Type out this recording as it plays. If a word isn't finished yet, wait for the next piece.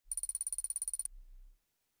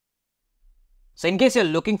So in case you're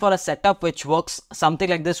looking for a setup which works something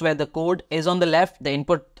like this, where the code is on the left, the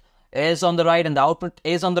input is on the right, and the output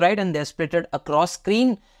is on the right, and they're splitted across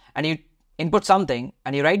screen, and you input something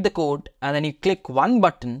and you write the code and then you click one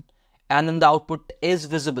button and then the output is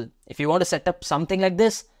visible. If you want to set up something like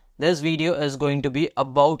this video is going to be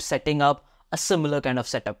about setting up a similar kind of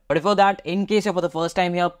setup. But before that, in case you're for the first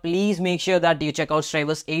time here, please make sure that you check out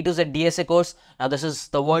Striver's A to Z DSA course. Now this is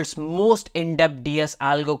the world's most in-depth DS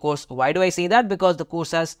algo course. Why do I say that? Because the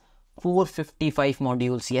course has 455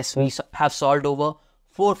 modules. Yes, we have solved over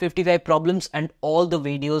 455 problems and all the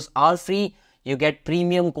videos are free. You get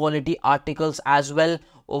premium quality articles as well.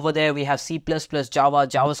 Over there we have C++, Java,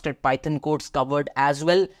 JavaScript, Python codes covered as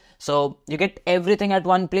well. So you get everything at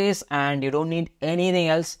one place and you don't need anything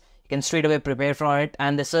else. You can straight away prepare for it.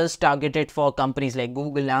 And this is targeted for companies like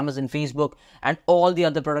Google, Amazon, Facebook, and all the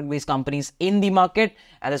other product-based companies in the market.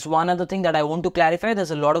 And there's one other thing that I want to clarify.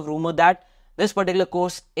 There's a lot of rumor that this particular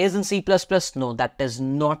course is in C++. No, that is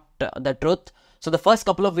not the truth. So the first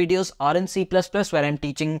couple of videos are in C++ where I'm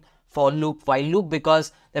teaching for loop, while loop,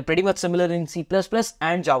 because they're pretty much similar in C++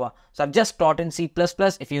 and Java. So I've just taught in C++.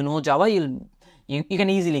 If you know Java, you can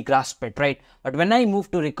easily grasp it, right? But when I move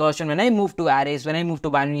to recursion, when I move to arrays, when I move to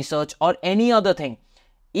binary search or any other thing,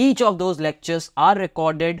 each of those lectures are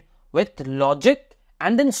recorded with logic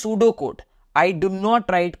and then pseudocode. I do not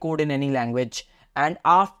write code in any language. And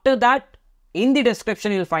after that, in the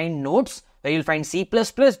description, you'll find notes where you'll find C++,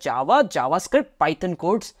 Java, JavaScript, Python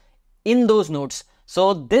codes in those notes.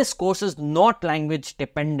 So this course is not language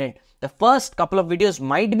dependent. The first couple of videos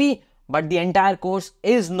might be, but the entire course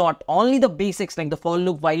is not. Only the basics like the for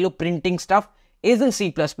loop, while loop, printing stuff is in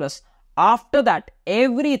C++. After that,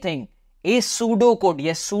 everything is pseudocode.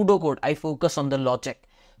 Yes, pseudocode. I focus on the logic.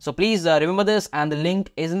 So please remember this, and the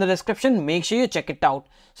link is in the description. Make sure you check it out.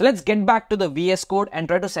 So let's get back to the VS Code and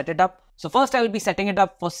try to set it up. So first I will be setting it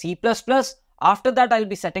up for C++. After that, I'll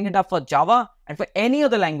be setting it up for Java and for any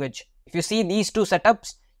other language. If you see these two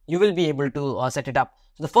setups, you will be able to set it up.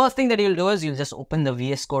 So the first thing that you'll do is you'll just open the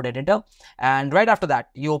VS Code editor, and right after that,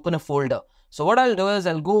 you open a folder. So what I'll do is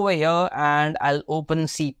I'll go over here and I'll open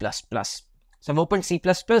C++. So I've opened C++.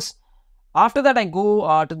 After that, I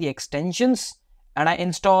go to the extensions and I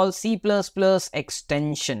install C++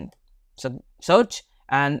 extension. So search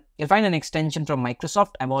and you'll find an extension from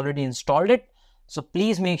Microsoft. I've already installed it. So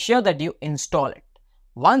please make sure that you install it.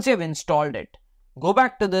 Once you have installed it, go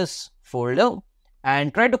back to this folder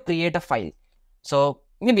and try to create a file. So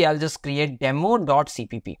maybe I'll just create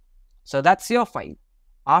demo.cpp. So that's your file.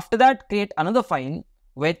 After that, create another file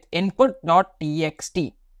with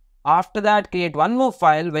input.txt. After that, create one more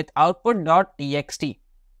file with output.txt.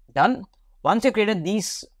 Done. Once you created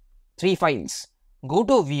these three files, go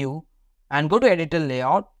to view and go to editor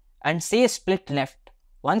layout and say split left.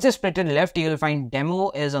 Once you split it left, you will find demo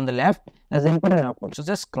is on the left as input and output. So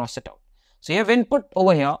just cross it out. So you have input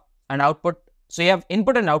over here and output. So you have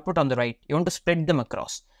input and output on the right. You want to split them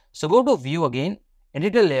across. So go to view again,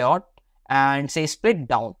 editor layout, and say split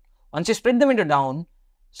down. Once you split them into down,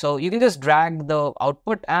 so you can just drag the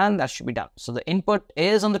output and that should be done. So the input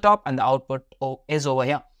is on the top and the output is over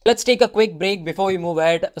here. Let's take a quick break before we move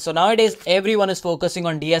ahead. So nowadays, everyone is focusing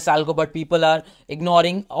on DS algo, but people are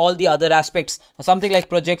ignoring all the other aspects. Something like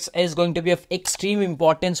projects is going to be of extreme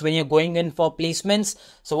importance when you're going in for placements.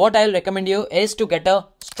 So what I'll recommend you is to get a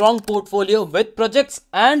strong portfolio with projects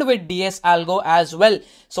and with DS algo as well.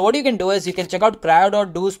 So what you can do is you can check out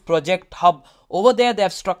cryo.do's project hub. Over there, they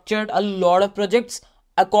have structured a lot of projects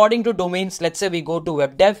according to domains. Let's say we go to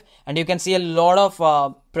web dev and you can see a lot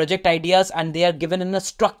of project ideas and they are given in a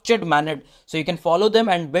structured manner. So you can follow them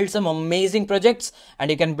and build some amazing projects,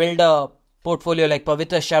 and you can build a portfolio like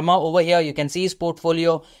Pavitra Sharma over here. You can see his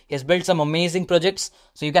portfolio. He has built some amazing projects.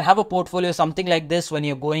 So you can have a portfolio something like this when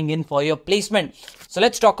you're going in for your placement. So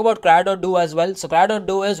let's talk about cryo.do as well. So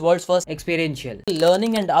cryo.do is world's first experiential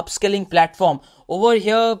learning and upskilling platform. Over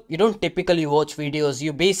here, you don't typically watch videos.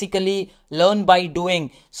 You basically learn by doing.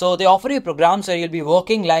 So they offer you programs where you'll be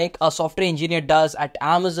working like a software engineer does at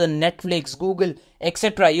Amazon, Netflix, Google,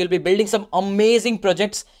 etc. You'll be building some amazing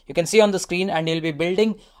projects. You can see on the screen, and you'll be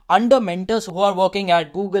building under mentors who are working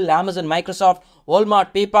at Google, Amazon, Microsoft,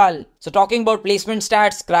 Walmart, PayPal. So talking about placement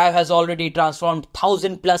stats, Cryo has already transformed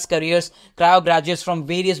 1,000+ careers. Cryo graduates from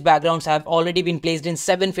various backgrounds have already been placed in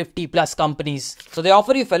 750+ companies. So they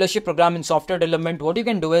offer you fellowship program in software development. What you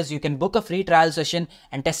can do is you can book a free trial session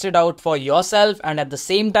and test it out for yourself, and at the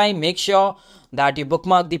same time make sure that you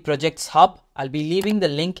bookmark the projects hub. I'll be leaving the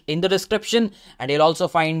link in the description, and you'll also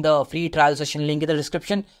find the free trial session link in the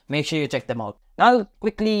description. Make sure you check them out. Now I'll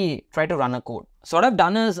quickly try to run a code. So what I've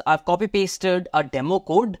done is I've copy pasted a demo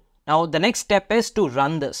code Now the next step is to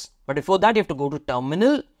run this. But before that, you have to go to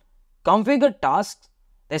terminal, configure tasks.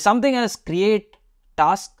 There's something as create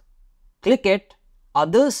task, click it,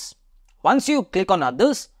 others. Once you click on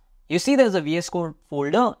others, you see there's a VS Code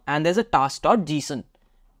folder and there's a task.json.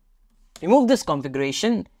 Remove this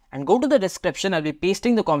configuration and go to the description. I'll be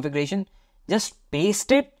pasting the configuration. Just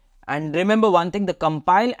paste it, and remember one thing, the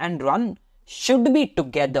compile and run should be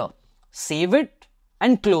together. Save it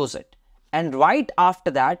and close it. And right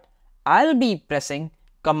after that, I'll be pressing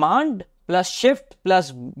command plus shift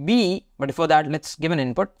plus B. But before that, let's give an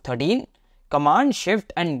input 13. Command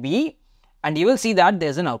shift and B, and you will see that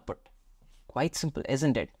there's an output. Quite simple,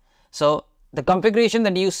 isn't it? So the configuration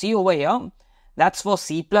that you see over here, that's for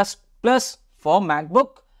C++ for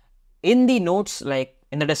MacBook. In the notes, like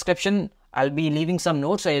in the description, I'll be leaving some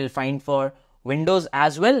notes so you'll find for Windows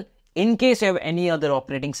as well. In case you have any other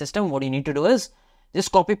operating system, what you need to do is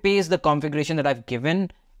just copy paste the configuration that I've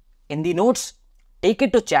given in the notes, take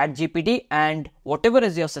it to ChatGPT, and whatever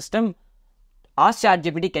is your system, ask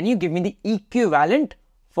ChatGPT, can you give me the equivalent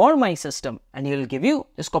for my system? And he will give you,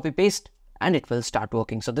 just copy paste and it will start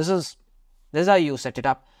working. So this is how you set it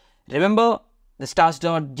up. Remember, the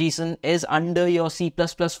task.json is under your C++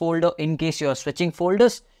 folder. In case you are switching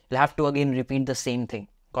folders, you'll have to again repeat the same thing.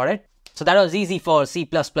 Got it? So that was easy for C++,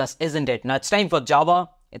 isn't it? Now it's time for Java.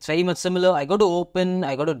 It's very much similar. I go to open,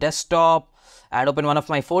 I go to desktop, and open one of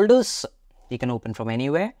my folders. You can open from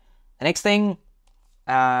anywhere. The next thing,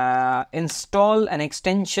 install an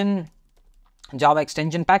extension, Java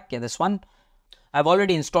extension pack. Yeah, this one. I've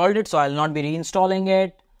already installed it, so I'll not be reinstalling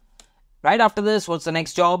it. Right after this, what's the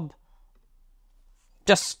next job?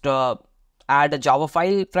 Just add a Java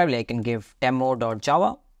file. Probably I can give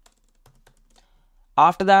demo.java.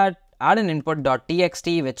 After that, add an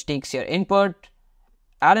input.txt which takes your input.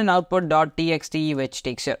 Add an output.txt which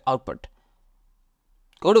takes your output.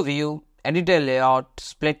 Go to view, editor layout,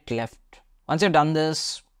 split left. Once you've done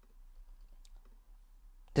this,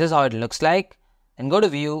 this is how it looks like. Then go to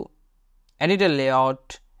view, editor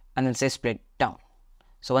layout, and then say split down.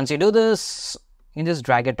 So once you do this, you can just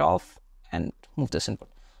drag it off and move this input.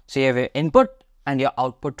 So you have your input and your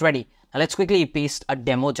output ready. Now let's quickly paste a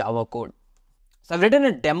demo Java code. So I've written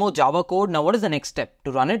a demo Java code. Now what is the next step?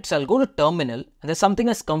 To run it, so I'll go to terminal, and there's something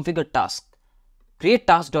as configure task. Create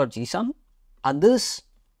task.json, others,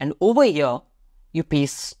 and over here, you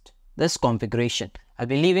paste this configuration. I'll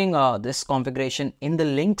be leaving this configuration in the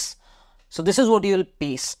links. So this is what you'll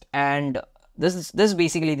paste, and this is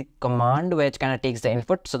basically the command which kind of takes the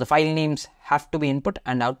input. So the file names have to be input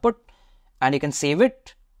and output, and you can save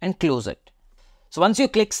it and close it. So once you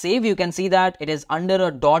click save, you can see that it is under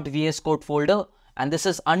a .vs code folder, and this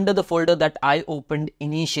is under the folder that I opened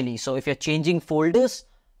initially. So if you're changing folders,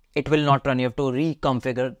 it will not run. You have to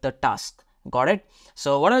reconfigure the task. Got it?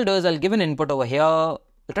 So what I'll do is I'll give an input over here. I'll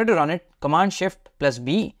try to run it, command shift plus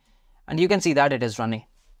B, and you can see that it is running.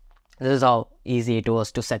 This is how easy it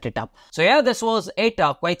was to set it up. So yeah, this was it.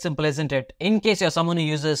 Quite simple, isn't it? In case you're someone who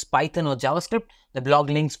uses Python or JavaScript, the blog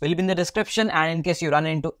links will be in the description. And in case you run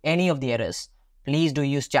into any of the errors, please do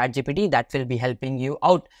use ChatGPT. That will be helping you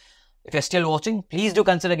out. If you're still watching, please do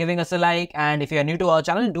consider giving us a like. And if you're new to our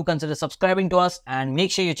channel, do consider subscribing to us. And make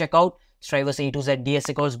sure you check out Strivers A to Z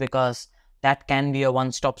DSA course, because that can be a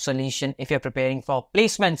one-stop solution if you're preparing for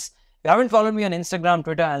placements. If you haven't followed me on Instagram,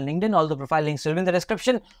 Twitter, and LinkedIn, all the profile links will be in the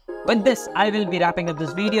description. With this, I will be wrapping up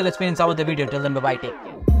this video. Let's finish out the video. Till then, bye-bye. Take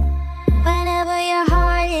care. Whenever your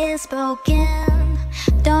heart is broken,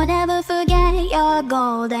 don't ever forget you're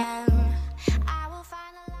golden.